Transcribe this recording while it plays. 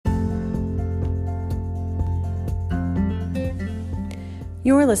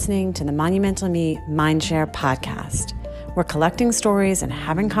You're listening to the Monumental Me Mindshare podcast. We're collecting stories and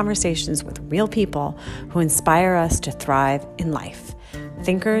having conversations with real people who inspire us to thrive in life.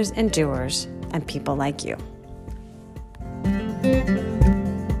 Thinkers and doers and people like you.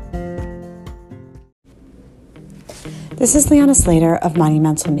 This is Liana Slater of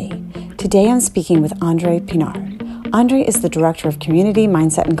Monumental Me. Today I'm speaking with Andre Pinard. Andre is the Director of Community,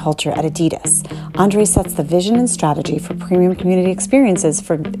 Mindset, and Culture at Adidas. Andre sets the vision and strategy for premium community experiences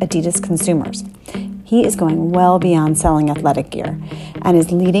for Adidas consumers. He is going well beyond selling athletic gear and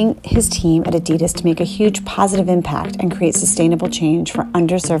is leading his team at Adidas to make a huge positive impact and create sustainable change for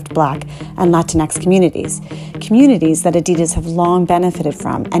underserved Black and Latinx communities. Communities that Adidas have long benefited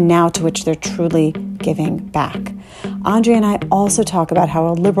from and now to which they're truly giving back. Andre and I also talk about how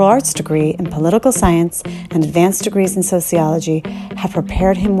a liberal arts degree in political science and advanced degrees in sociology have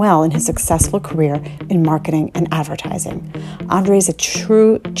prepared him well in his successful career in marketing and advertising. Andre is a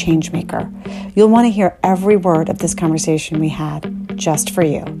true change maker. You'll want to hear every word of this conversation we had just for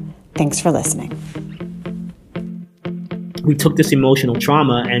you. Thanks for listening. We took this emotional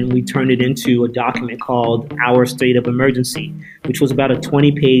trauma and we turned it into a document called Our State of Emergency, which was about a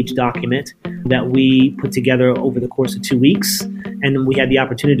 20-page document that we put together over the course of 2 weeks. And we had the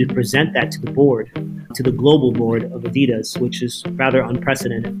opportunity to present that to the board, to the global board of Adidas, which is rather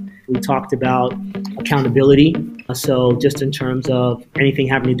unprecedented. We talked about accountability. So just in terms of anything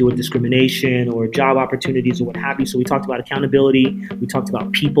having to do with discrimination or job opportunities or what have you. So we talked about accountability. We talked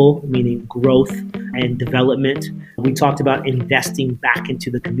about people, meaning growth and development. We talked about investing back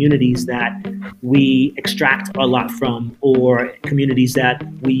into the communities that we extract a lot from, or communities that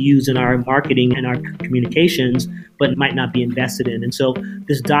we use in our marketing and our communications, but might not be invested in. And so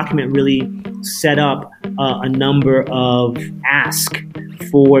this document really set up a number of asks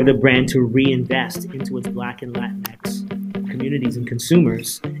for the brand to reinvest into its Black and Latinx communities and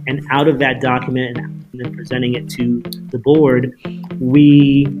consumers. And out of that document and then presenting it to the board,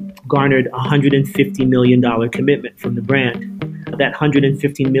 we garnered a $150 million commitment from the brand. That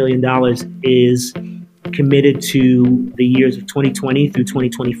 $150 million is committed to the years of 2020 through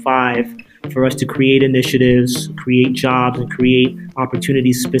 2025 for us to create initiatives, create jobs, and create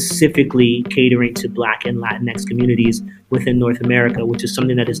opportunities specifically catering to Black and Latinx communities within North America, which is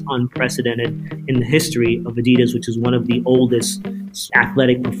something that is unprecedented in the history of Adidas, which is one of the oldest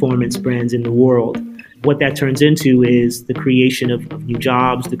athletic performance brands in the world. What that turns into is the creation of new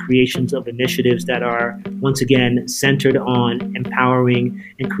jobs, the creations of initiatives that are, once again, centered on empowering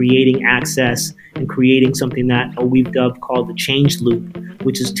and creating access and creating something that we've dubbed called the change loop,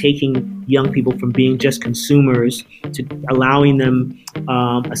 which is taking young people from being just consumers to allowing them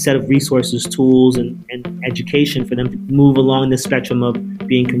a set of resources, tools, and education for them to move along the spectrum of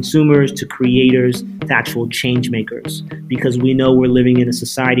being consumers to creators to actual change makers. Because we know we're living in a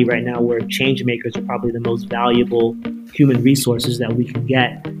society right now where change makers are probably the most valuable human resources that we can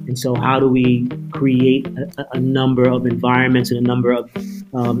get. And so how do we create a number of environments and a number of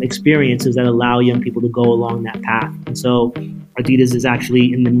experiences that allow young people to go along that path? And so Adidas is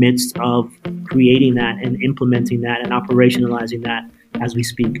actually in the midst of creating that and implementing that and operationalizing that as we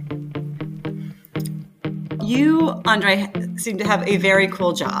speak. You, Andre, seem to have a very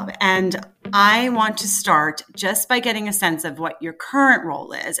cool job. And I want to start just by getting a sense of what your current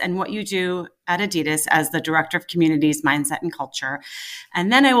role is and what you do at Adidas as the Director of Communities, Mindset, and Culture.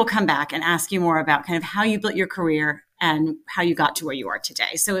 And then I will come back and ask you more about kind of how you built your career and how you got to where you are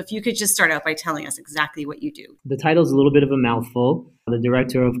today. So if you could just start out by telling us exactly what you do. The title is a little bit of a mouthful, the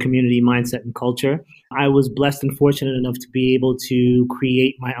Director of Community, Mindset, and Culture. I was blessed and fortunate enough to be able to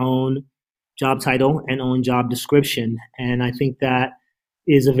create my own job title and own job description. And I think that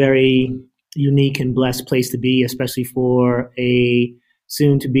is a very unique and blessed place to be, especially for a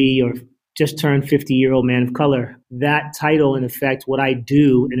soon-to-be or just turned 50-year-old man of color. That title, in effect, what I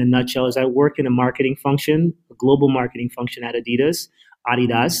do in a nutshell is I work in a marketing function, a global marketing function at Adidas,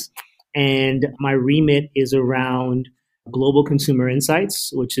 and my remit is around global consumer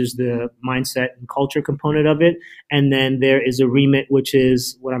insights, which is the mindset and culture component of it. And then there is a remit, which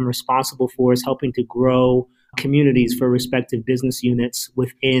is what I'm responsible for, is helping to grow communities for respective business units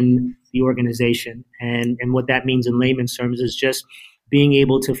within the organization. And what that means in layman's terms is just being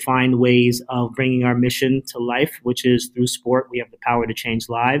able to find ways of bringing our mission to life, which is through sport, we have the power to change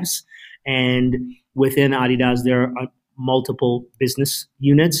lives. And within Adidas, there are multiple business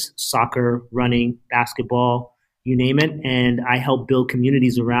units, soccer, running, basketball, you name it. And I help build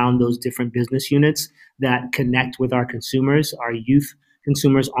communities around those different business units that connect with our consumers, our youth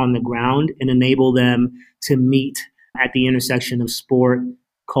consumers on the ground, and enable them to meet at the intersection of sport,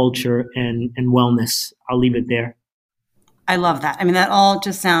 culture, and wellness. I'll leave it there. I love that. I mean, that all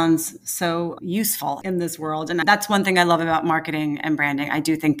just sounds so useful in this world. And that's one thing I love about marketing and branding. I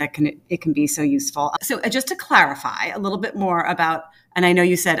do think that it can be so useful. So just to clarify a little bit more about, and I know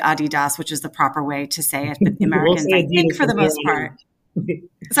you said Adidas, which is the proper way to say it, but Americans, I think for the most part.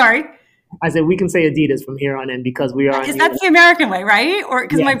 Sorry? I said, we can say Adidas from here on in because we are. Because that's the American way, right? Or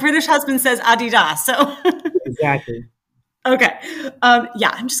because my British husband says Adidas. So exactly. Okay.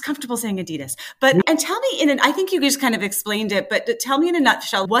 I'm just comfortable saying Adidas. But, and tell me I think you just kind of explained it, but tell me in a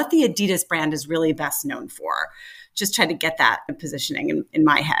nutshell what the Adidas brand is really best known for. Just try to get that positioning in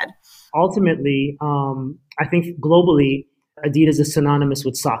my head. Ultimately, I think globally, Adidas is synonymous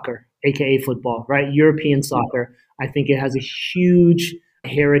with soccer, aka football, right? European soccer. I think it has a huge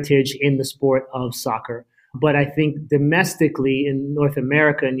heritage in the sport of soccer. But I think domestically in North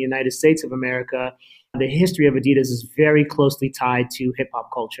America, in the United States of America, the history of Adidas is very closely tied to hip hop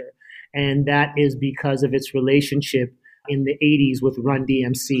culture. And that is because of its relationship in the 80s with Run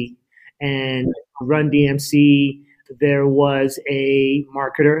DMC. And Run DMC, there was a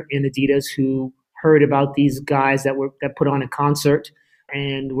marketer in Adidas who heard about these guys that put on a concert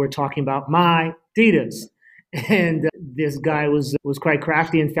and were talking about my Adidas. And this guy was quite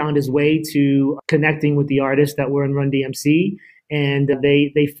crafty and found his way to connecting with the artists that were in Run DMC. And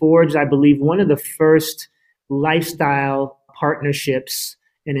they forged, I believe, one of the first lifestyle partnerships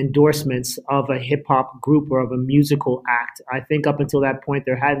and endorsements of a hip hop group or of a musical act. I think up until that point,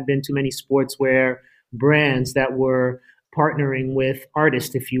 there hadn't been too many sportswear brands that were partnering with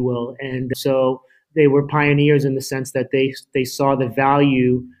artists, if you will. And so they were pioneers in the sense that they saw the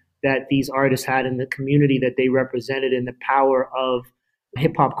value that these artists had in the community that they represented and the power of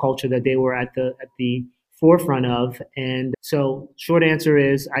hip hop culture that they were at the forefront of. And so short answer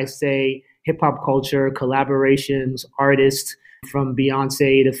is I say hip hop culture, collaborations, artists from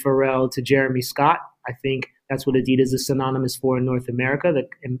Beyonce to Pharrell to Jeremy Scott. I think that's what Adidas is synonymous for in North America,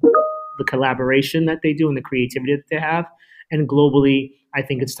 the collaboration that they do and the creativity that they have. And globally, I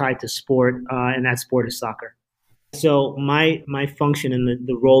think it's tied to sport, and that sport is soccer. So my function and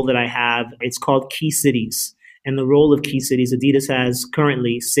the role that I have, it's called Key Cities. And the role of key cities, Adidas has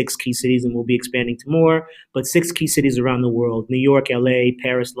currently 6 key cities and we'll be expanding to more, but 6 key cities around the world: New York, LA,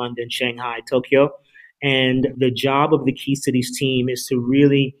 Paris, London, Shanghai, Tokyo. And the job of the key cities team is to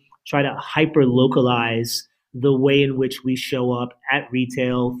really try to hyper localize the way in which we show up at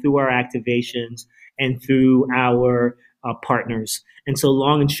retail through our activations and through our partners. And so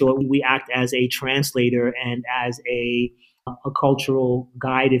long and short, we act as a translator and as a cultural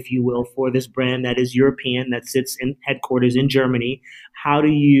guide, if you will, for this brand that is European, that sits in headquarters in Germany. How do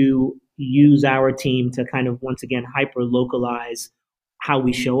you use our team to kind of, once again, hyper localize how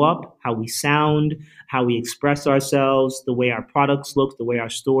we show up, how we sound, how we express ourselves, the way our products look, the way our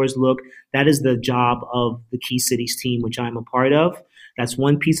stores look? That is the job of the Key Cities team, which I'm a part of. That's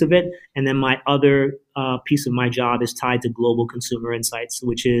one piece of it. And then my other piece of my job is tied to global consumer insights,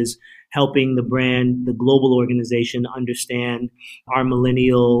 which is helping the brand, the global organization, understand our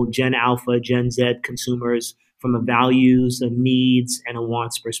millennial, Gen Alpha, Gen Z consumers from a values, a needs, and a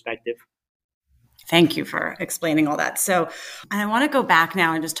wants perspective. Thank you for explaining all that. So I want to go back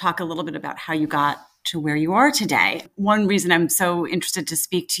now and just talk a little bit about how you got to where you are today. One reason I'm so interested to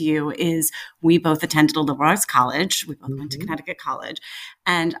speak to you is we both attended a liberal arts college. We both went to Connecticut College.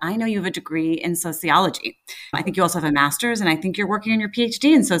 And I know you have a degree in sociology. I think you also have a master's, and I think you're working on your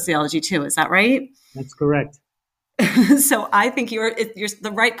PhD in sociology too. Is that right? That's correct. So I think you're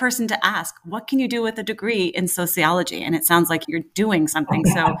the right person to ask, what can you do with a degree in sociology? And it sounds like you're doing something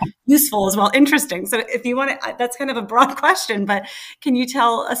so useful as well, interesting. So if you want to, that's kind of a broad question, but can you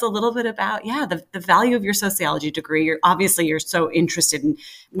tell us a little bit about, the value of your sociology degree? You're so interested in,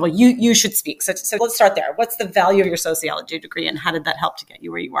 well, you should speak. So let's start there. What's the value of your sociology degree and how did that help to get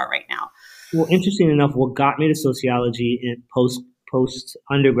you where you are right now? Well, interesting enough, what got me to sociology in post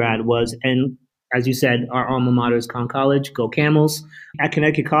undergrad was, and as you said, our alma mater is Conn College, go Camels. At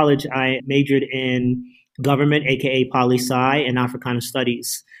Connecticut College, I majored in government, aka poli-sci, and Africana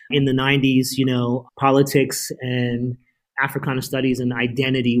studies. In the 90s, politics and Africana studies and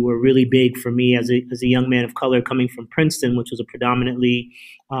identity were really big for me as a young man of color coming from Princeton, which was a predominantly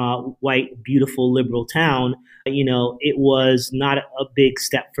white, beautiful, liberal town. It was not a big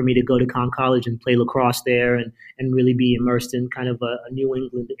step for me to go to Conn College and play lacrosse there and really be immersed in kind of a New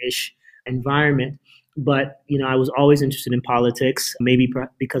England-ish environment. But, I was always interested in politics, maybe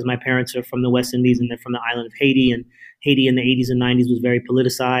because my parents are from the West Indies and they're from the island of Haiti. And Haiti in the 80s and 90s was very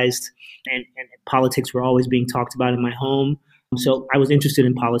politicized and politics were always being talked about in my home. So I was interested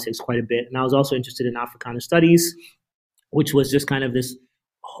in politics quite a bit. And I was also interested in Africana studies, which was just kind of this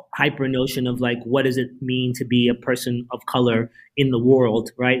hyper notion of like, what does it mean to be a person of color in the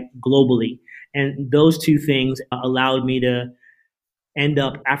world, right? Globally. And those two things allowed me to end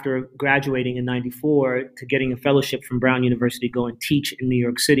up, after graduating in 94, to getting a fellowship from Brown University to go and teach in New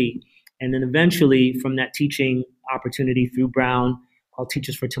York City. And then eventually from that teaching opportunity through Brown, called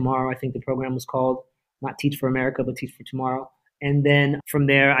Teachers for Tomorrow, I think the program was called, not Teach for America, but Teach for Tomorrow. And then from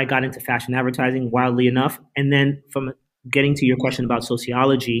there, I got into fashion advertising, wildly enough. And then from getting to your question about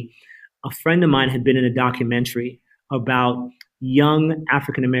sociology, a friend of mine had been in a documentary about young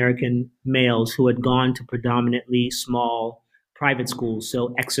African-American males who had gone to predominantly small private schools.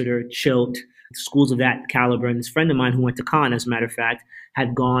 So Exeter, Choate, schools of that caliber. And this friend of mine who went to Khan, as a matter of fact,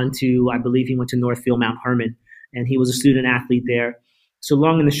 had gone to, I believe he went to Northfield Mount Herman, and he was a student athlete there. So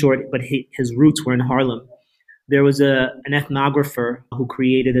long and the short, but his roots were in Harlem. There was an ethnographer who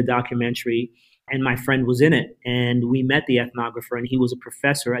created a documentary, and my friend was in it. And we met the ethnographer, and he was a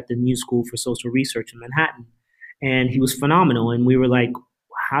professor at the New School for Social Research in Manhattan. And he was phenomenal. And we were like,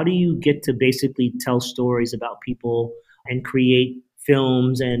 how do you get to basically tell stories about people and create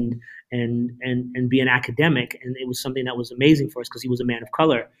films and be an academic? And it was something that was amazing for us because he was a man of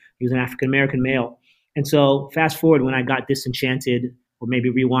color. He was an African-American male. And so fast forward, when I got disenchanted, or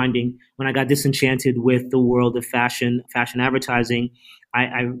maybe rewinding, when I got disenchanted with the world of fashion advertising,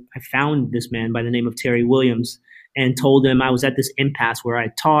 I found this man by the name of Terry Williams and told him I was at this impasse where I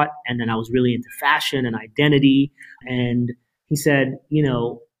taught, and then I was really into fashion and identity. And he said,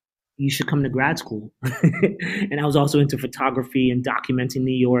 you should come to grad school. And I was also into photography and documenting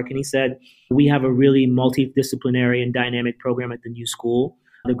New York. And he said, we have a really multidisciplinary and dynamic program at the New School,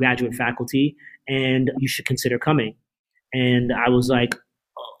 the graduate faculty, and you should consider coming. And I was like,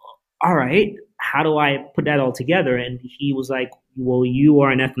 all right, how do I put that all together? And he was like, well, you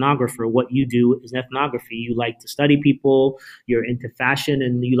are an ethnographer. What you do is ethnography. You like to study people, you're into fashion,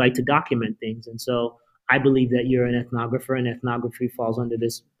 and you like to document things. And so I believe that you're an ethnographer, and ethnography falls under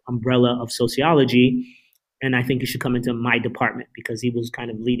this umbrella of sociology. And I think you should come into my department, because he was kind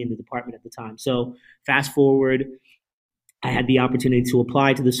of leading the department at the time. So fast forward, I had the opportunity to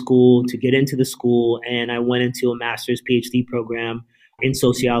apply to the school, to get into the school, and I went into a master's PhD program in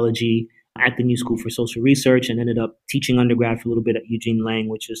sociology at the New School for Social Research, and ended up teaching undergrad for a little bit at Eugene Lang,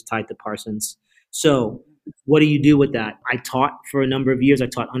 which is tied to Parsons. So what do you do with that? I taught for a number of years. I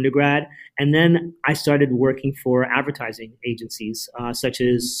taught undergrad, and then I started working for advertising agencies, such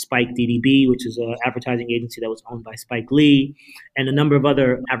as Spike DDB, which is an advertising agency that was owned by Spike Lee, and a number of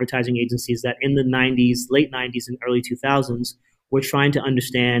other advertising agencies that in the 90s, late 90s and early 2000s, were trying to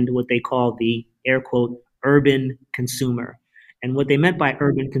understand what they call the, air quote, urban consumer. And what they meant by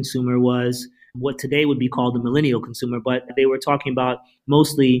urban consumer was what today would be called the millennial consumer, but they were talking about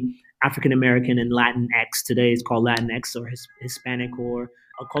mostly African American and Latinx. Today it's called Latinx, or Hispanic, or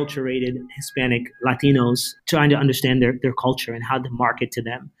acculturated Hispanic Latinos, trying to understand their culture and how to market to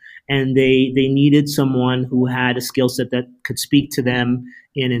them. And they needed someone who had a skill set that could speak to them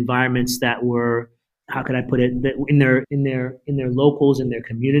in environments that were, how could I put it, that in their locals, in their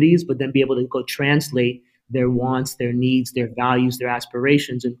communities, but then be able to go translate their wants, their needs, their values, their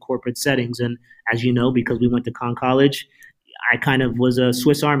aspirations in corporate settings. And as you know, because we went to Conn College, I kind of was a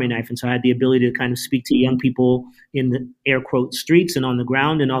Swiss Army knife. And so I had the ability to kind of speak to young people in the, air quote, streets and on the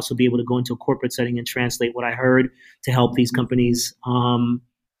ground, and also be able to go into a corporate setting and translate what I heard to help these companies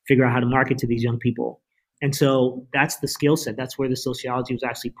figure out how to market to these young people. And so that's the skill set. That's where the sociology was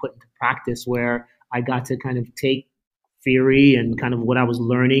actually put into practice, where I got to kind of take theory and kind of what I was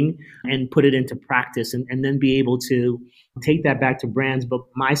learning and put it into practice, and then be able to take that back to brands. But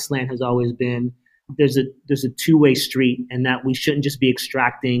my slant has always been, there's a two-way street, and that we shouldn't just be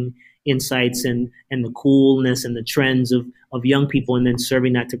extracting insights and the coolness and the trends of young people and then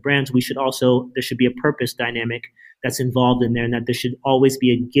serving that to brands. We should also, there should be a purpose dynamic that's involved in there, and that there should always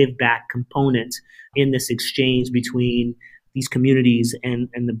be a give back component in this exchange between these communities and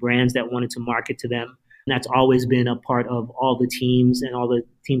the brands that wanted to market to them. And that's always been a part of all the teams, and all the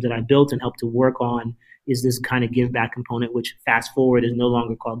teams that I built and helped to work on, is this kind of give back component, which fast forward is no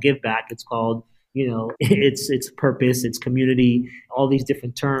longer called give back. It's called, it's purpose, it's community, all these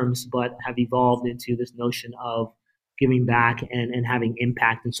different terms, but have evolved into this notion of giving back and having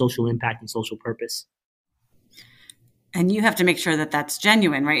impact and social purpose. And you have to make sure that that's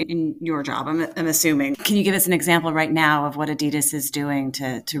genuine, right, in your job, I'm assuming. Can you give us an example right now of what Adidas is doing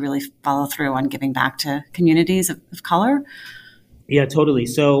to really follow through on giving back to communities of color? Yeah, totally.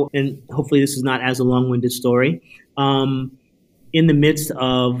 So, and hopefully this is not as a long-winded story. In the midst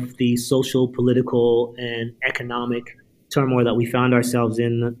of the social, political, and economic turmoil that we found ourselves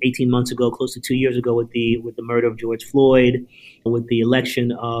in 18 months ago, close to 2 years ago, with the murder of George Floyd, with the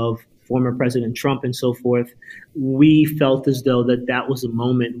election of former President Trump and so forth, we felt as though that was a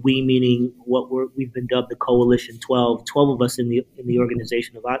moment, we meaning we've been dubbed the Coalition 12 of us in the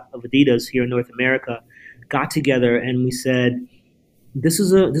organization of Adidas here in North America, got together and we said, this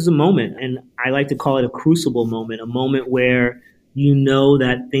is a moment, and I like to call it a crucible moment, a moment where you know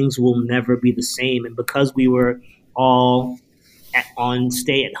that things will never be the same. And because we were all on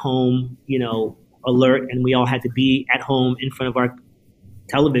stay at home, alert, and we all had to be at home in front of our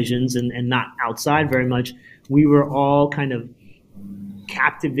televisions and not outside very much, we were all kind of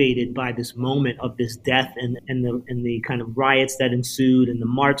captivated by this moment of this death and the kind of riots that ensued and the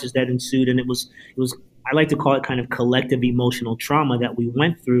marches that ensued. And it was I like to call it kind of collective emotional trauma that we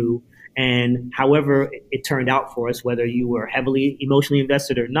went through. And however it turned out for us, whether you were heavily emotionally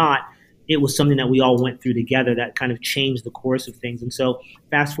invested or not, it was something that we all went through together that kind of changed the course of things. And so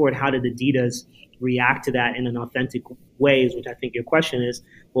fast forward, how did Adidas react to that in an authentic ways, which I think your question is?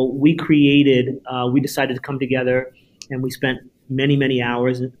 Well, we decided to come together and we spent many, many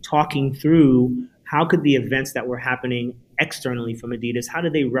hours talking through how could the events that were happening externally from Adidas, how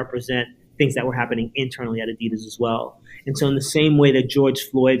did they represent things that were happening internally at Adidas as well? And so in the same way that George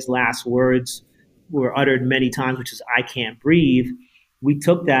Floyd's last words were uttered many times, which is, "I can't breathe," we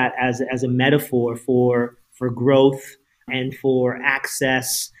took that as a metaphor for growth and for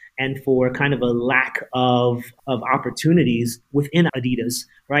access and for kind of a lack of opportunities within Adidas,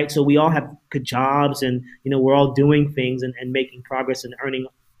 right? So we all have good jobs and, we're all doing things and making progress and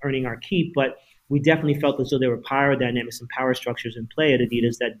earning our keep, but we definitely felt as though there were power dynamics and power structures in play at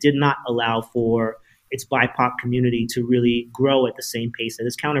Adidas that did not allow for its BIPOC community to really grow at the same pace as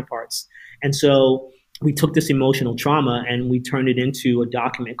its counterparts. And so we took this emotional trauma and we turned it into a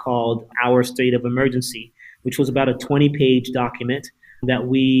document called Our State of Emergency, which was about a 20-page document that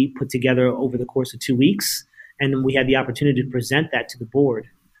we put together over the course of 2 weeks. And we had the opportunity to present that to the board,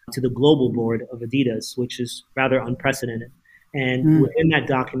 to the global board of Adidas, which is rather unprecedented. And within that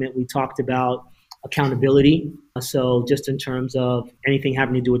document, we talked about accountability. So just in terms of anything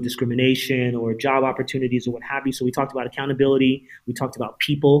having to do with discrimination or job opportunities or what have you. So we talked about accountability. We talked about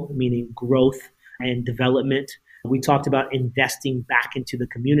people, meaning growth and development. We talked about investing back into the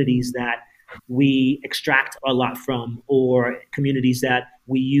communities that we extract a lot from, or communities that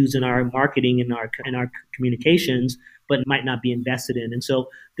we use in our marketing and our communications, but might not be invested in. And so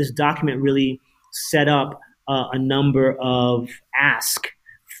this document really set up a number of asks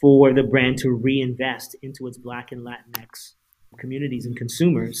for the brand to reinvest into its Black and Latinx communities and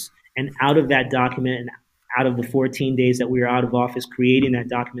consumers. And out of that document and out of the 14 days that we were out of office creating that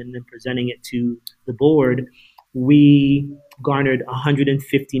document and then presenting it to the board, we garnered a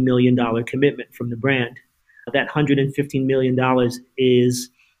 $150 million commitment from the brand. That $115 million is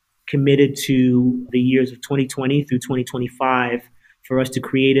committed to the years of 2020 through 2025 for us to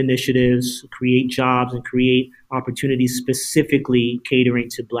create initiatives, create jobs, and create opportunities specifically catering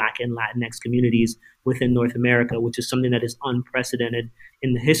to Black and Latinx communities within North America, which is something that is unprecedented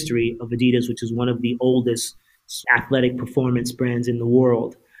in the history of Adidas, which is one of the oldest athletic performance brands in the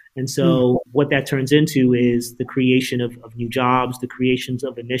world. And so what that turns into is the creation of new jobs, the creations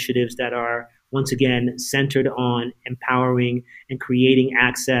of initiatives that are, once again, centered on empowering and creating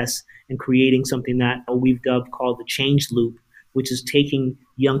access and creating something that we've dubbed called the change loop, which is taking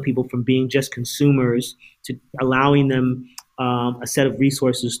young people from being just consumers to allowing them a set of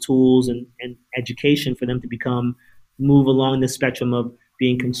resources, tools, and education for them to move along the spectrum of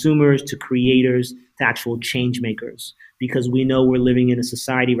being consumers to creators to actual change makers. Because we know we're living in a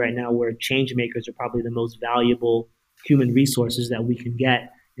society right now where change makers are probably the most valuable human resources that we can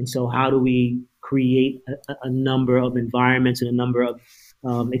get. And so how do we create a number of environments and a number of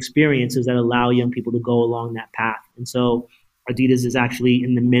experiences that allow young people to go along that path? And so Adidas is actually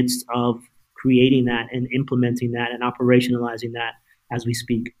in the midst of creating that and implementing that and operationalizing that as we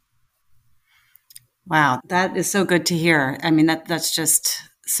speak. Wow, that is so good to hear. I mean, that's just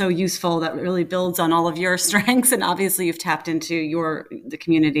so useful. That really builds on all of your strengths. And obviously you've tapped into the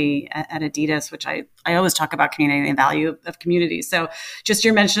community at Adidas, which I always talk about community and the value of community. So just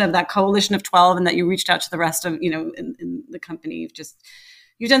your mention of that coalition of 12 and that you reached out to the rest of, in the company,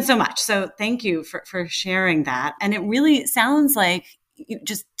 you've done so much. So thank you for sharing that. And it really sounds like,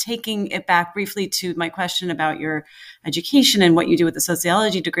 just taking it back briefly to my question about your education and what you do with the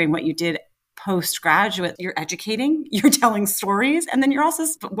sociology degree and what you did postgraduate, you're educating, you're telling stories, and then you're also,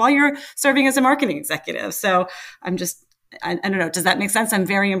 while you're serving as a marketing executive. So I don't know, does that make sense? I'm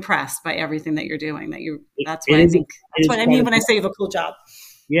very impressed by everything that you're doing. That's what I mean when I say you have a cool job.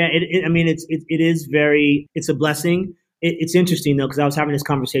 Yeah, it's a blessing. it's interesting though, because I was having this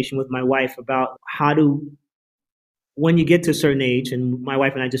conversation with my wife about when you get to a certain age, and my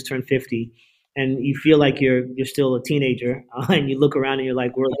wife and I just turned 50, and you feel like you're still a teenager, and you look around and you're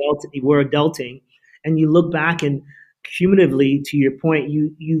like, we're adulting, and you look back and cumulatively, to your point,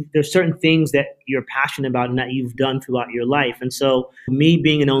 there's certain things that you're passionate about and that you've done throughout your life. And so, me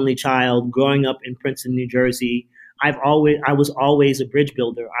being an only child, growing up in Princeton, New Jersey, I was always a bridge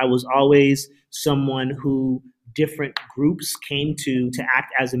builder. I was always someone who different groups came to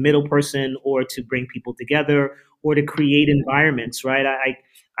act as a middle person, or to bring people together, or to create environments, right?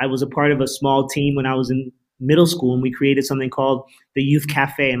 I was a part of a small team when I was in middle school, and we created something called the Youth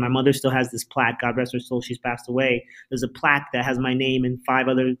Cafe. And my mother still has this plaque. God rest her soul, she's passed away. There's a plaque that has my name and 5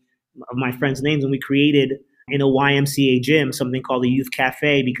 other of my friends' names. And we created in a YMCA gym something called the Youth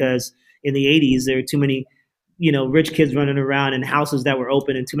Cafe, because in the 80s, there were too many rich kids running around in houses that were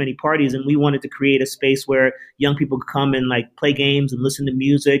open and too many parties. And we wanted to create a space where young people could come and like play games and listen to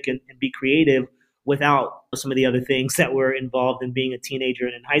music and be creative without some of the other things that were involved in being a teenager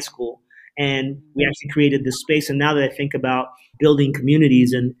and in high school. And we actually created this space. And now that I think about building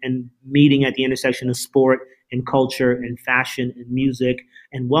communities and meeting at the intersection of sport and culture and fashion and music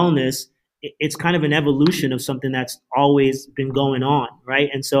and wellness, it's kind of an evolution of something that's always been going on, right?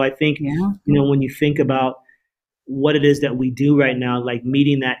 And so I think, when you think about what it is that we do right now, like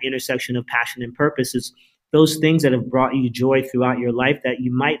meeting that intersection of passion and purpose, is those things that have brought you joy throughout your life that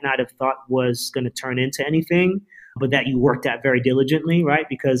you might not have thought was going to turn into anything, but that you worked at very diligently, right?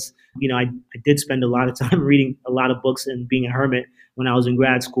 Because, I did spend a lot of time reading a lot of books and being a hermit when I was in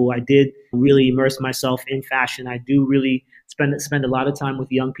grad school. I did really immerse myself in fashion. I do really spend a lot of time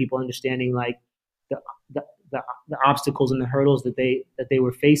with young people, understanding like the obstacles and the hurdles that they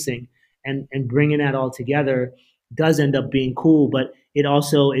were facing, and bringing that all together does end up being cool, but it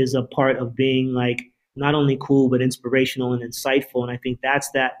also is a part of being like not only cool, but inspirational and insightful. And I think that's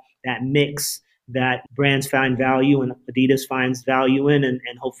that mix that brands find value and Adidas finds value in, and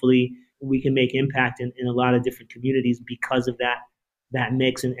hopefully we can make impact in a lot of different communities because of that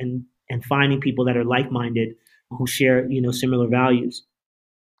mix, and finding people that are like-minded who share, similar values.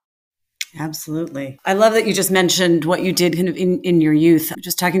 Absolutely. I love that you just mentioned what you did kind of in your youth.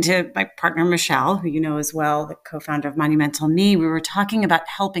 Just talking to my partner, Michelle, who you know as well, the co-founder of Monumental Me, we were talking about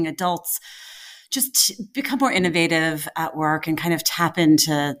helping adults just become more innovative at work and kind of tap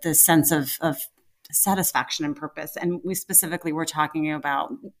into the sense of satisfaction and purpose. And we specifically were talking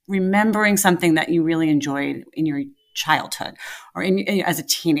about remembering something that you really enjoyed in your childhood or as a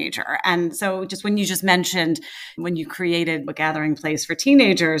teenager. And so just when you just mentioned when you created a gathering place for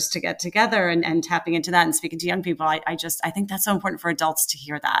teenagers to get together and tapping into that and speaking to young people, I think that's so important for adults to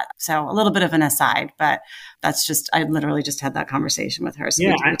hear that. So a little bit of an aside, but I literally just had that conversation with her. So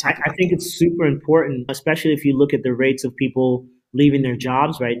I think it's super important, especially if you look at the rates of people leaving their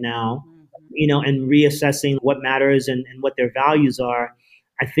jobs right now, and reassessing what matters and what their values are.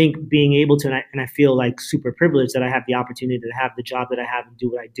 I think being able to, and I feel like super privileged that I have the opportunity to have the job that I have and do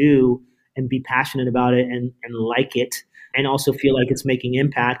what I do and be passionate about it and like it, and also feel like it's making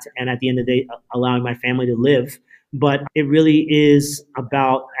impact, and at the end of the day, allowing my family to live. But it really is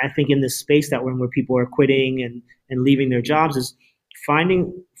about, I think in this space that we're in where people are quitting and leaving their jobs, is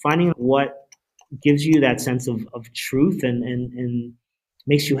finding what gives you that sense of truth and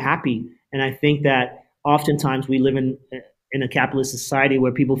makes you happy. And I think that oftentimes we live in a capitalist society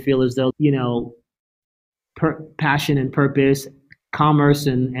where people feel as though, passion and purpose, commerce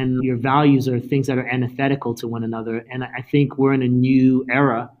and your values are things that are antithetical to one another. And I think we're in a new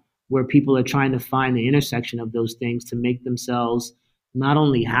era where people are trying to find the intersection of those things to make themselves not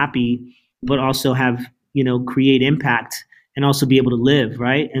only happy, but also have, create impact and also be able to live,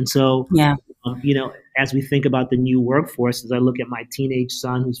 right? And so, as we think about the new workforce, as I look at my teenage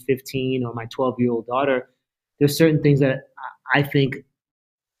son who's 15 or my 12-year-old daughter, there's certain things that I think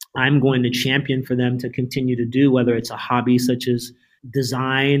I'm going to champion for them to continue to do, whether it's a hobby such as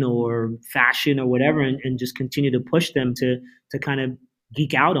design or fashion or whatever, and just continue to push them to kind of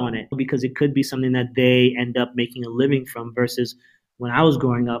geek out on it, because it could be something that they end up making a living from. Versus when I was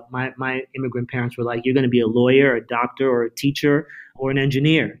growing up, my immigrant parents were like, you're going to be a lawyer, a doctor, or a teacher, or an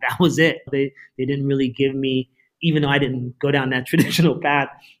engineer. That was it. They didn't really give me, even though I didn't go down that traditional path,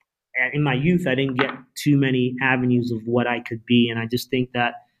 in my youth, I didn't get too many avenues of what I could be. And I just think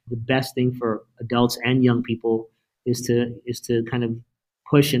that the best thing for adults and young people is to kind of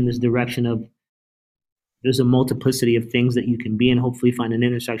push in this direction of there's a multiplicity of things that you can be, and hopefully find an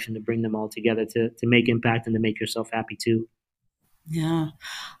intersection to bring them all together to make impact and to make yourself happy too. Yeah.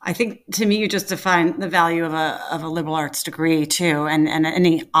 I think to me, you just define the value of a liberal arts degree too, and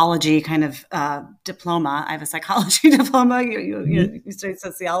an ology kind of diploma. I have a psychology diploma. You study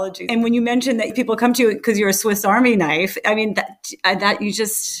sociology, and when you mentioned that people come to you because you're a Swiss Army knife, I mean that you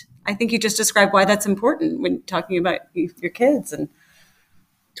just, I think you just described why that's important when talking about your kids and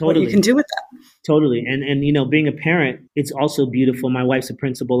what you can do with that. Totally. And being a parent, it's also beautiful. My wife's a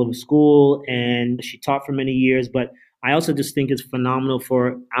principal of a school and she taught for many years, but I also just think it's phenomenal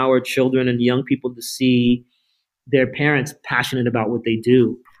for our children and young people to see their parents passionate about what they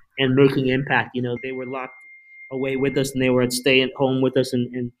do and making impact. They were locked away with us and they were at stay at home with us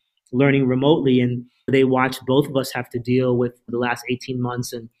and learning remotely. And they watched both of us have to deal with the last 18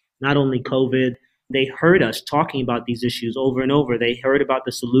 months and not only COVID. They heard us talking about these issues over and over. They heard about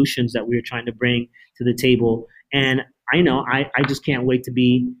the solutions that we were trying to bring to the table. And I just can't wait to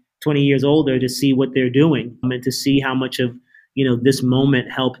be 20 years older to see what they're doing and to see how much of, this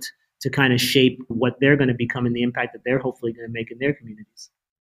moment helped to kind of shape what they're going to become and the impact that they're hopefully going to make in their communities.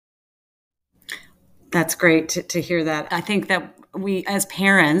 That's great to hear that. I think that we, as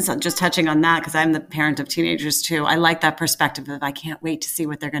parents, just touching on that, because I'm the parent of teenagers too, I like that perspective of I can't wait to see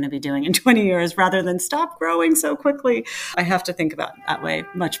what they're going to be doing in 20 years rather than stop growing so quickly. I have to think about it that way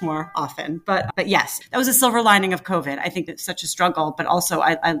much more often. But yes, that was a silver lining of COVID. I think it's such a struggle, but also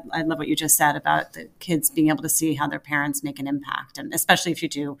I love what you just said about the kids being able to see how their parents make an impact, and especially if you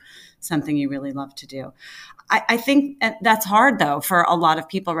do something you really love to do. I think that's hard, though, for a lot of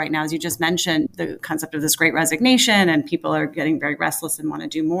people right now. As you just mentioned, the concept of this great resignation, and people are getting very restless and want to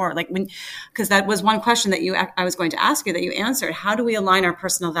do more. Because that was one question that I was going to ask you that you answered. How do we align our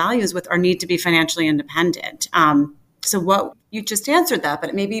personal values with our need to be financially independent? So what you just answered that, but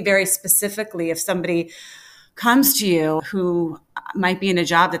it may be very specifically if somebody comes to you who might be in a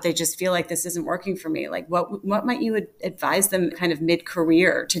job that they just feel like this isn't working for me. Like what might you advise them kind of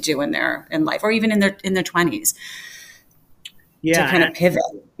mid-career to do in life, or even in their 20s? Yeah, to kind of pivot.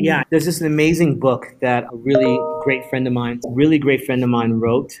 Yeah, there's this amazing book that a really great friend of mine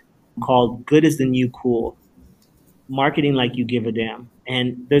wrote called Good is the New Cool, Marketing Like You Give a Damn.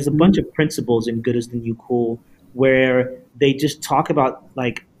 And there's a bunch of principles in Good is the New Cool where they just talk about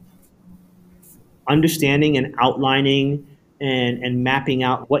like understanding and outlining and mapping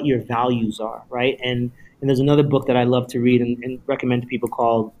out what your values are, right? And there's another book that I love to read and recommend to people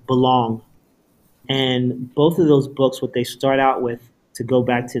called Belong. And both of those books, what they start out with, to go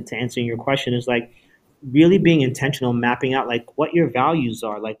back to answering your question, is like really being intentional, mapping out like what your values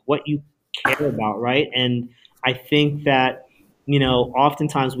are, like what you care about, right? And I think that,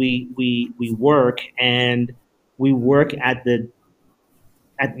 oftentimes we work and we work at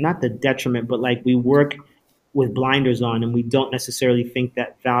not the detriment, but like we work with blinders on and we don't necessarily think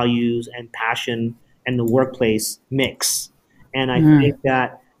that values and passion and the workplace mix. And I think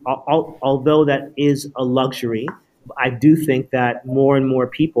that although that is a luxury, I do think that more and more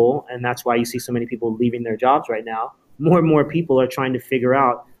people, and that's why you see so many people leaving their jobs right now, more and more people are trying to figure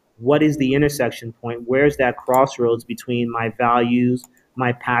out what is the intersection point, where's that crossroads between my values,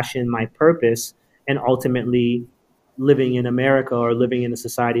 my passion, my purpose, and ultimately living in America or living in a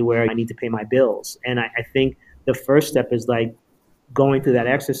society where I need to pay my bills. And I think the first step is like going through that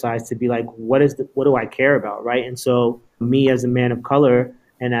exercise to be like, what do I care about, right? And so me as a man of color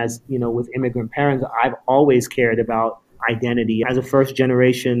and as, with immigrant parents, I've always cared about identity. As a first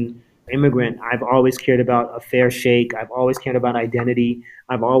generation immigrant, I've always cared about a fair shake. I've always cared about identity.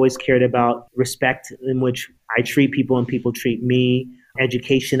 I've always cared about respect in which I treat people and people treat me.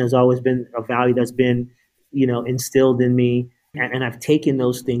 Education has always been a value that's been instilled in me, and I've taken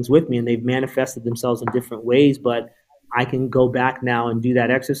those things with me and they've manifested themselves in different ways. But I can go back now and do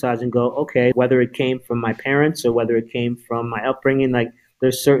that exercise and go, okay, whether it came from my parents or whether it came from my upbringing, like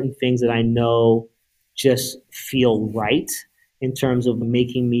there's certain things that I know just feel right in terms of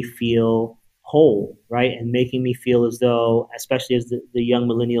making me feel whole, right? And making me feel as though, especially as the young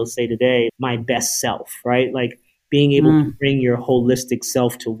millennials say today, my best self, right? Like being able to bring your holistic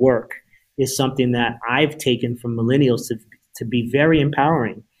self to work is something that I've taken from millennials to be very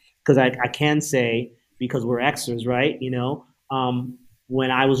empowering. Because I can say, because we're Xers, right? When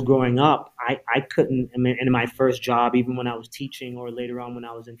I was growing up, I couldn't, in my first job, even when I was teaching or later on when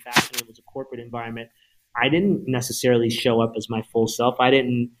I was in fashion, it was a corporate environment, I didn't necessarily show up as my full self. I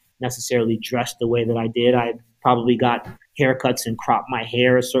didn't necessarily dress the way that I did. I probably got haircuts and cropped my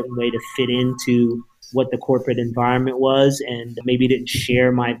hair a certain way to fit into what the corporate environment was, and maybe didn't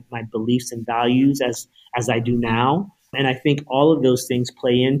share my beliefs and values as I do now. And I think all of those things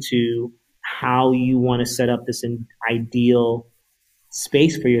play into how you want to set up this ideal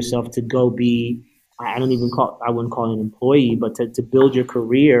space for yourself to go be I wouldn't call it an employee, but to build your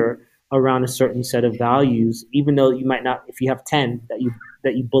career around a certain set of values, even though you might not, if you have 10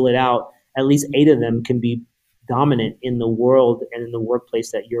 that you bullet out, at least 8 of them can be dominant in the world and in the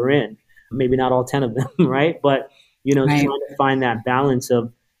workplace that you're in. Maybe not all 10 of them, right? But, Right. trying to find that balance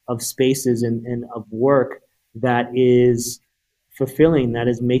of spaces and of work that is fulfilling, that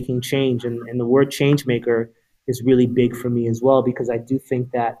is making change. And the word change maker is really big for me as well, because I do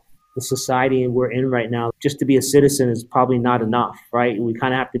think that the society we're in right now, just to be a citizen is probably not enough, right? We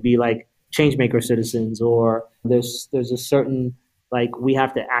kind of have to be like change maker citizens, or there's a certain, like, we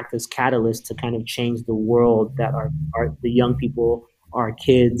have to act as catalysts to kind of change the world that the young people, our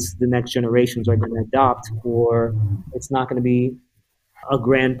kids, the next generations are going to adopt, or it's not going to be a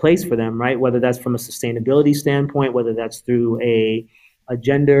grand place for them, right? Whether that's from a sustainability standpoint, whether that's through a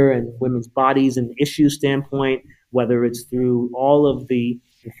gender and women's bodies and issues standpoint, whether it's through all of the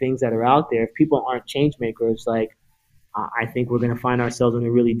things that are out there. If people aren't change makers, like, I think we're going to find ourselves in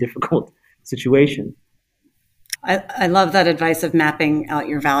a really difficult situation. I love that advice of mapping out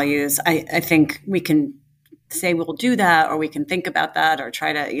your values. I think we can say we'll do that, or we can think about that, or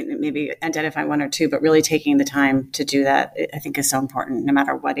try to maybe identify one or two, but really taking the time to do that, I think, is so important, no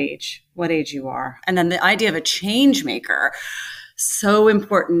matter what age you are. And then the idea of a change maker, so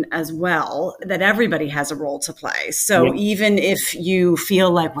important as well, that everybody has a role to play. So Yeah. even if you feel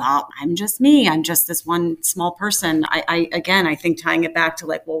like, well, I'm just me, I'm just this one small person, I think tying it back to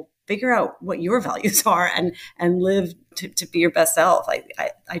like, well, figure out what your values are and live to be your best self.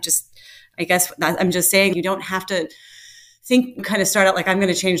 I guess I'm just saying, you don't have to kind of start out like, I'm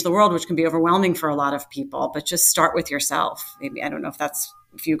going to change the world, which can be overwhelming for a lot of people, but just start with yourself. Maybe, I don't know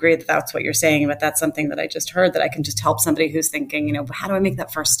if you agree that that's what you're saying, but that's something that I just heard, that I can just help somebody who's thinking, how do I make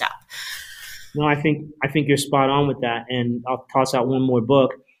that first step? No, I think you're spot on with that. And I'll toss out one more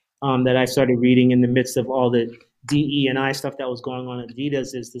book that I started reading in the midst of all the DE&I stuff that was going on at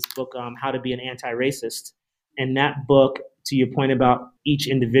Adidas. Is this book, How to Be an Anti-Racist. And that book, to your point about each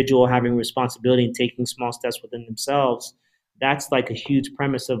individual having responsibility and taking small steps within themselves, that's like a huge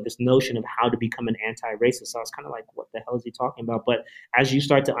premise of this notion of how to become an anti-racist. So I was kind of like, what the hell is he talking about? But as you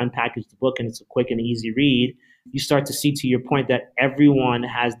start to unpackage the book, and it's a quick and easy read, you start to see, to your point, that everyone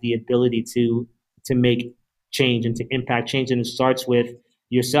has the ability to make change and to impact change. And it starts with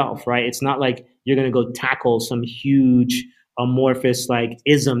yourself, right? It's not like you're going to go tackle some huge amorphous like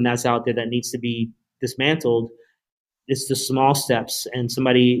ism that's out there that needs to be dismantled. It's the small steps. And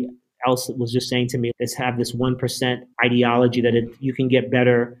somebody else was just saying to me, let's have this 1% ideology that you can get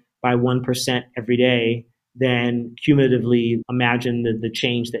better by 1% every day, then cumulatively imagine the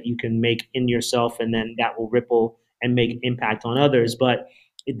change that you can make in yourself, and then that will ripple and make impact on others. But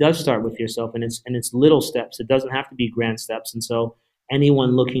it does start with yourself, and it's little steps. It doesn't have to be grand steps. And so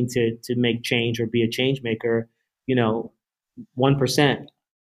anyone looking to make change or be a change maker, 1%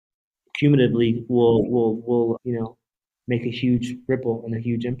 cumulatively will make a huge ripple and a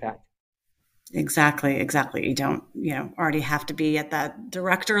huge impact. Exactly. You don't, already have to be at that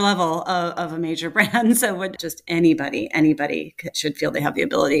director level of a major brand. So just anybody should feel they have the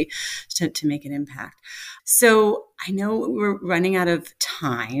ability to make an impact. So I know we're running out of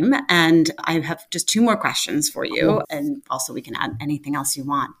time, and I have just 2 more questions for you. And also we can add anything else you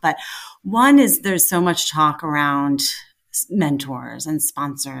want. But one is, there's so much talk around mentors and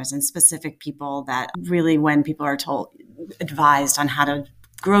sponsors and specific people that really, when people are advised on how to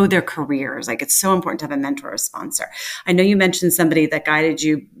grow their careers, like, it's so important to have a mentor or sponsor. I know you mentioned somebody that guided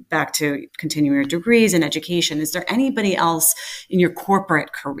you back to continue your degrees and education. Is there anybody else in your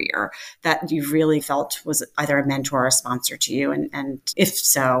corporate career that you really felt was either a mentor or a sponsor to you? And if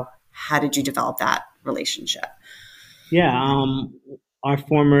so, how did you develop that relationship? Yeah. Our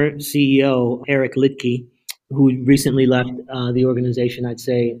former CEO, Eric Liedtke, who recently left the organization, I'd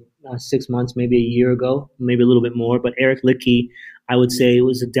say 6 months, maybe a year ago, maybe a little bit more. But Eric Liedtke, I would say,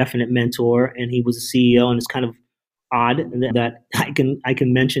 was a definite mentor, and he was a CEO. And it's kind of odd that I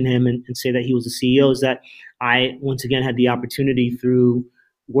can mention him and say that he was a CEO, is that I, once again, had the opportunity through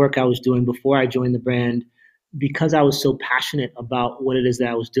work I was doing before I joined the brand, because I was so passionate about what it is that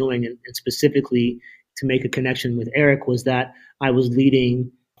I was doing, and specifically to make a connection with Eric, was that I was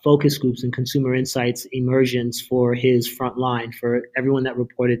leading focus groups and consumer insights immersions for his front line, for everyone that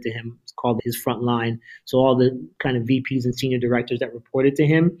reported to him. It's called his front line. So all the kind of VPs and senior directors that reported to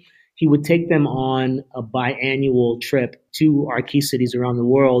him, he would take them on a biannual trip to our key cities around the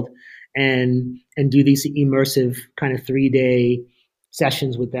world and do these immersive kind of 3-day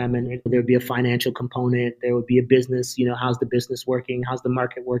sessions with them. And there would be a financial component. There would be a business, how's the business working? How's the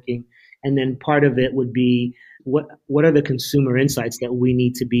market working? And then part of it would be, what are the consumer insights that we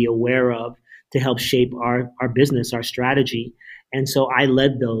need to be aware of to help shape our business, our strategy. And so I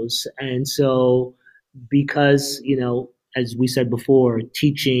led those. And so because, as we said before,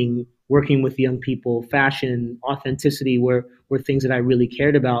 teaching, working with young people, fashion, authenticity were things that I really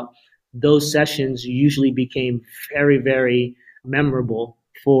cared about, those sessions usually became very, very memorable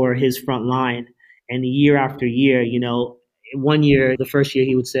for his front line. And year after year, one year, the first year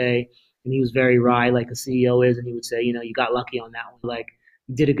he would say, and he was very wry, like a CEO is, and he would say, you got lucky on that one. Like,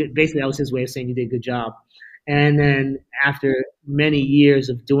 you did a good, basically that was his way of saying you did a good job. And then after many years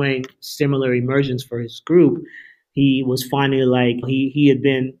of doing similar immersions for his group, he was finally like, he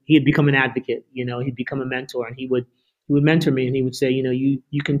had become an advocate, he'd become a mentor, and he would mentor me, and he would say,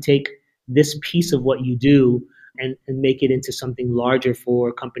 you can take this piece of what you do and make it into something larger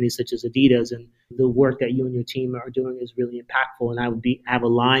for companies such as Adidas. And the work that you and your team are doing is really impactful. And I would have a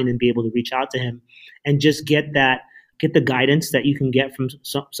line and be able to reach out to him and just get the guidance that you can get from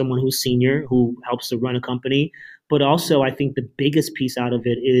someone who's senior, who helps to run a company. But also, I think the biggest piece out of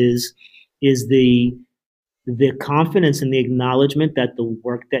it is the confidence and the acknowledgement that the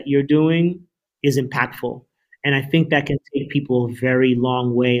work that you're doing is impactful. And I think that can take people a very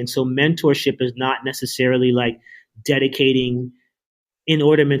long way. And so mentorship is not necessarily like dedicating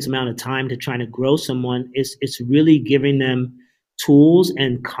inordinate amount of time to trying to grow someone. It's really giving them tools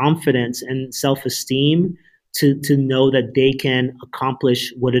and confidence and self-esteem to know that they can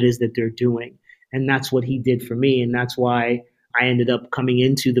accomplish what it is that they're doing. And that's what he did for me. And that's why I ended up coming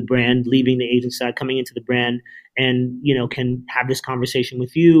into the brand, leaving the agency side, coming into the brand, and, can have this conversation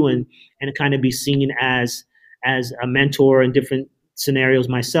with you and kind of be seen as a mentor in different scenarios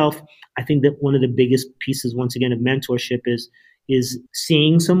myself. I think that one of the biggest pieces, once again, of mentorship is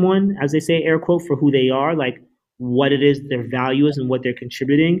seeing someone, as they say, air quote, for who they are, like what it is their value is and what they're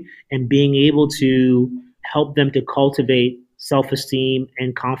contributing, and being able to help them to cultivate self-esteem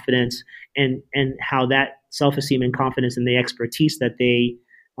and confidence, and how that self-esteem and confidence and the expertise that they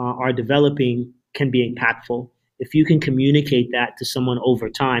are developing can be impactful. If you can communicate that to someone over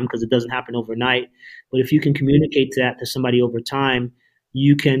time, because it doesn't happen overnight, but if you can communicate that to somebody over time,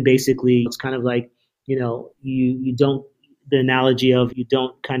 you can basically, it's kind of like, you don't, the analogy of you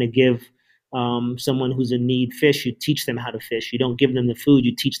don't kind of give someone who's in need fish, you teach them how to fish. You don't give them the food,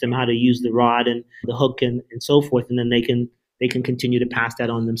 you teach them how to use the rod and the hook and so forth. And then they can continue to pass that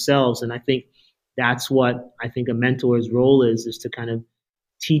on themselves. And I think that's what I think a mentor's role is to kind of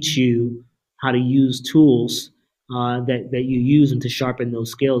teach you how to use tools that you use and to sharpen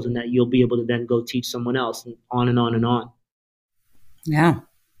those skills, and that you'll be able to then go teach someone else, and on and on and on. Yeah.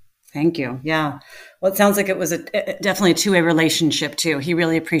 Thank you. Yeah. Well, it sounds like it was definitely a two-way relationship too. He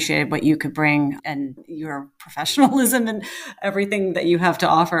really appreciated what you could bring and your professionalism and everything that you have to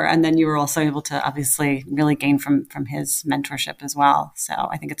offer. And then you were also able to obviously really gain from his mentorship as well. So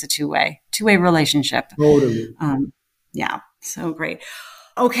I think it's a two-way relationship. Totally. Yeah. So great.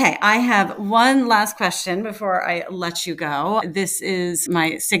 Okay, I have one last question before I let you go. This is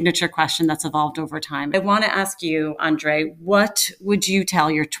my signature question that's evolved over time. I want to ask you, Andre, what would you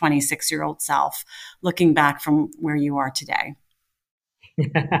tell your 26-year-old self looking back from where you are today?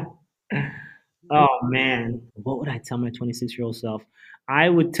 Oh, man. What would I tell my 26-year-old self? I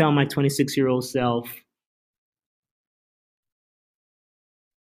would tell my 26-year-old self,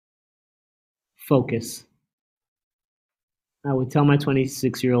 focus. I would tell my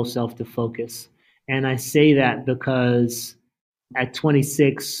 26-year-old self to focus. And I say that because at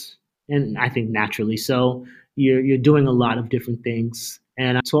 26, and I think naturally so, you're doing a lot of different things.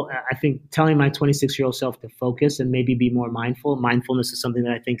 And I think telling my 26-year-old self to focus and maybe be more mindful. Mindfulness is something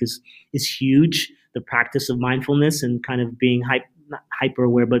that I think is huge. The practice of mindfulness and kind of being not hyper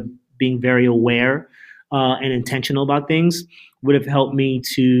aware, but being very aware and intentional about things would have helped me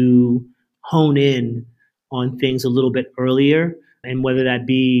to hone in on things a little bit earlier. And whether that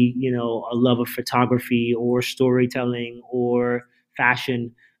be, a love of photography or storytelling or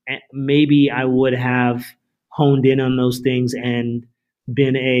fashion, maybe I would have honed in on those things and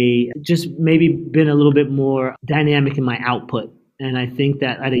been a little bit more dynamic in my output. And I think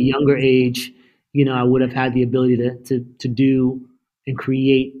that at a younger age, I would have had the ability to do and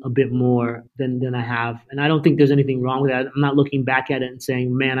create a bit more than I have. And I don't think there's anything wrong with that. I'm not looking back at it and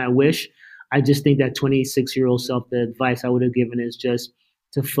saying, man, I wish. I just think that 26-year-old self, the advice I would have given is just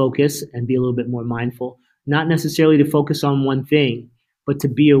to focus and be a little bit more mindful. Not necessarily to focus on one thing, but to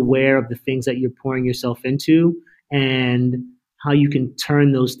be aware of the things that you're pouring yourself into and how you can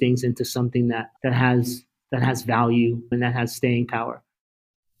turn those things into something that has value and that has staying power.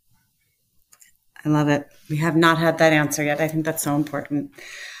 I love it. We have not had that answer yet. I think that's so important.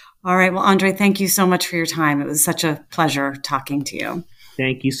 All right. Well, Andre, thank you so much for your time. It was such a pleasure talking to you.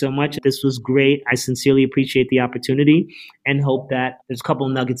 Thank you so much. This was great. I sincerely appreciate the opportunity and hope that there's a couple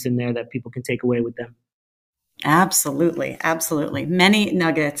of nuggets in there that people can take away with them. Absolutely. Absolutely. Many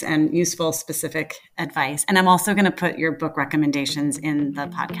nuggets and useful specific advice. And I'm also going to put your book recommendations in the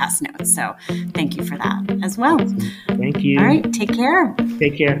podcast notes. So thank you for that as well. Thank you. All right. Take care.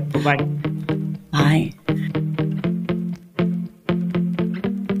 Take care. Bye-bye. Bye.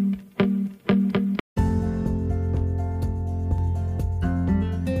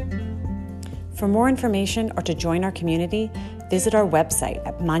 For more information or to join our community, visit our website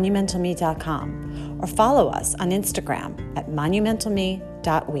at monumentalme.com or follow us on Instagram at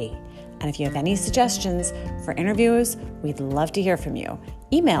monumentalme.we. And if you have any suggestions for interviews, we'd love to hear from you.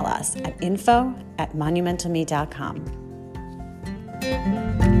 Email us at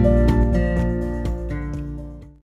info@monumentalme.com.